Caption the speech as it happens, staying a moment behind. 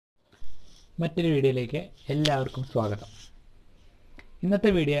മറ്റൊരു വീഡിയോയിലേക്ക് എല്ലാവർക്കും സ്വാഗതം. ഇന്നത്തെ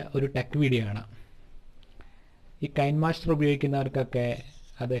വീഡിയോ ഒരു ടെക് വീഡിയോ ആണ്. ഈ കൈൻമാസ്റ്റർ ഉപയോഗിക്കുന്നവർക്കൊക്കെ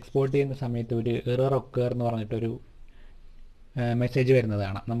അത് എക്സ്പോർട്ട് ചെയ്യുന്ന സമയത്ത് ഒരു എറർ ഒക്കർ എന്ന് പറഞ്ഞിട്ടൊരു മെസ്സേജ്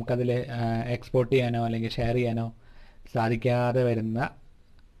വരുന്നതാണ്. നമുക്കതിൽ എക്സ്പോർട്ട് ചെയ്യാനോ അല്ലെങ്കിൽ ഷെയർ ചെയ്യാനോ സാധിക്കാതെ വരുന്ന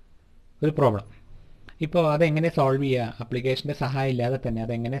ഒരു പ്രോബ്ലം. ഇപ്പോൾ അതെങ്ങനെ സോൾവ് ചെയ്യുക, ആപ്ലിക്കേഷൻ്റെ സഹായം ഇല്ലാതെ തന്നെ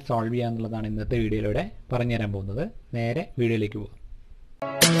അതെങ്ങനെ സോൾവ് ചെയ്യുക എന്നുള്ളതാണ് ഇന്നത്തെ വീഡിയോയിലൂടെ പറഞ്ഞു തരാൻ പോകുന്നത്. നേരെ വീഡിയോയിലേക്ക് പോകും.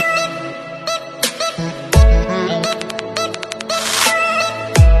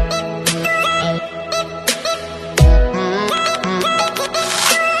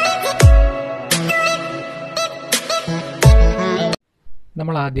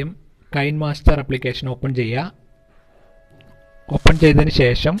 നമ്മൾ ആദ്യം കൈൻമാസ്റ്റർ ആപ്ലിക്കേഷൻ ഓപ്പൺ ചെയ്യുക. ഓപ്പൺ ചെയ്തതിന്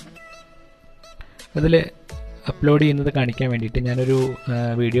ശേഷം അതിൽ അപ്ലോഡ് ചെയ്യുന്നത് കാണിക്കാൻ വേണ്ടിയിട്ട് ഞാനൊരു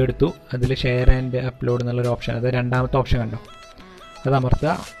വീഡിയോ എടുത്തു. അതിൽ ഷെയർ ആൻഡ് അപ്ലോഡ് എന്നുള്ളൊരു ഓപ്ഷൻ, അത് രണ്ടാമത്തെ ഓപ്ഷൻ കണ്ടോ, അത്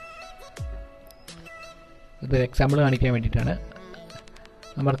അമർത്തുക. അത് എക്സാമ്പിൾ കാണിക്കാൻ വേണ്ടിയിട്ടാണ്.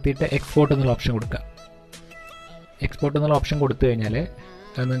 അമർത്തിയിട്ട് എക്സ്പോർട്ട് എന്നുള്ള ഓപ്ഷൻ കൊടുക്കുക. എക്സ്പോർട്ട് എന്നുള്ള ഓപ്ഷൻ കൊടുത്തു കഴിഞ്ഞാൽ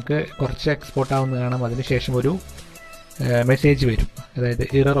അത് നിങ്ങൾക്ക് കുറച്ച് എക്സ്പോർട്ട് ആവുന്ന കാണാം. അതിനുശേഷം ഒരു മെസ്സേജ് വരും, അതായത്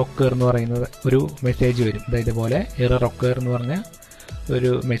എറർ ഒക്കർ എന്ന് പറയുന്നത് ഒരു മെസ്സേജ് വരും. അതായത് ഇതുപോലെ എറർ ഒക്കർ എന്ന് പറഞ്ഞ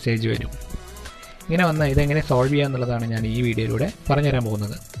ഒരു മെസ്സേജ് വരും. ഇങ്ങനെ വന്നാൽ ഇതെങ്ങനെ സോൾവ് ചെയ്യുക എന്നുള്ളതാണ് ഞാൻ ഈ വീഡിയോയിലൂടെ പറഞ്ഞുതരാൻ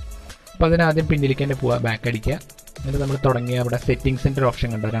പോകുന്നത്. അപ്പോൾ അതിനാദ്യം പിന്നിലേക്ക് തന്നെ പോവുക, ബാക്ക് അടിക്കുക. എന്നിട്ട് നമ്മൾ തുടങ്ങിയ അവിടെ സെറ്റിംഗ്സിൻ്റെ ഒരു ഓപ്ഷൻ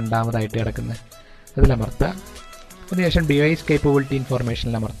കണ്ടോ, രണ്ടാമതായിട്ട് കിടക്കുന്നത്, അതിലമർത്തുക. അതിനുശേഷം ഡിവൈസ് കേപ്പബിലിറ്റി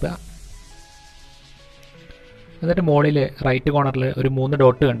ഇൻഫോർമേഷനിൽ അമർത്തുക. എന്നിട്ട് മുകളിൽ റൈറ്റ് കോർണറിൽ ഒരു 3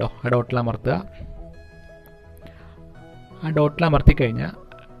 ഡോട്ട് കണ്ടോ, ആ ഡോട്ടിൽ അമർത്തുക. ആ ഡോട്ടിൽ അമർത്തി കഴിഞ്ഞാൽ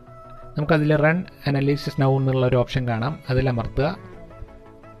നമുക്കതിൽ റൺ അനാലിസിസ് നൗ എന്നുള്ള ഒരു ഓപ്ഷൻ കാണാം, അതിലമർത്തുക.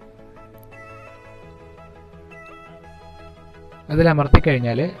 അതിലമർത്തി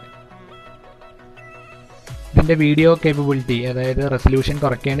കഴിഞ്ഞാൽ ഇതിൻ്റെ വീഡിയോ കേപ്പബിലിറ്റി, അതായത് റെസൊല്യൂഷൻ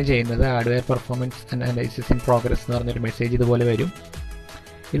കുറയ്ക്കുകയാണ് ചെയ്യുന്നത്. Hardware performance analysis in progress എന്ന് പറഞ്ഞൊരു മെസ്സേജ് ഇതുപോലെ വരും.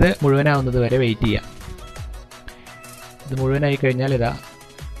 ഇത് മുഴുവനാവുന്നത് വരെ വെയിറ്റ് ചെയ്യാം. ഇത് മുഴുവനായി കഴിഞ്ഞാൽ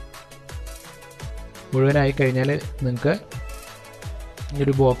മുഴുവനായി കഴിഞ്ഞാൽ നിങ്ങൾക്ക്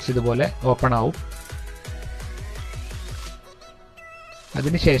ഒരു ബോക്സ് ഇതുപോലെ ഓപ്പൺ ആവും.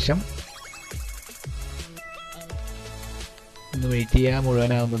 അതിനുശേഷം ഒന്ന് വെയിറ്റ് ചെയ്യുക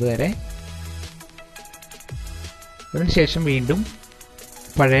മുഴുവനാവുന്നത് വരെ. അതിനുശേഷം വീണ്ടും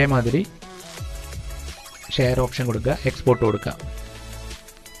പഴയ മാതിരി ഷെയർ ഓപ്ഷൻ കൊടുക്കുക, എക്സ്പോർട്ട് കൊടുക്കുക.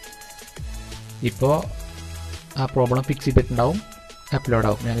 ഇപ്പോൾ ആ പ്രോബ്ലം ഫിക്സ് ചെയ്തിട്ടുണ്ടാവും, അപ്ലോഡ്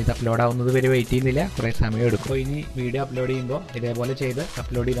ആവും. ഞാനിത് അപ്ലോഡ് ആവുന്നത് വരെ വെയിറ്റ് ചെയ്യുന്നില്ല, കുറേ സമയം എടുക്കും. ഇനി വീഡിയോ അപ്ലോഡ് ചെയ്യുമ്പോൾ ഇതേപോലെ ചെയ്ത്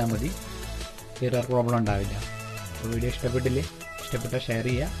അപ്ലോഡ് ചെയ്താൽ മതി, എറർ പ്രോബ്ലം ഉണ്ടാവില്ല. അപ്പോൾ വീഡിയോ ഇഷ്ടപ്പെട്ടാൽ ഷെയർ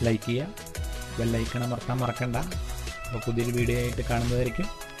ചെയ്യുക, ലൈക്ക് ചെയ്യുക, ബെല്ലൈക്കൺ അമർത്താൻ മറക്കണ്ട. അപ്പോൾ പുതിയൊരു വീഡിയോ ആയിട്ട് കാണുന്നതായിരിക്കും.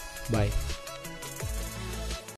 ബൈ.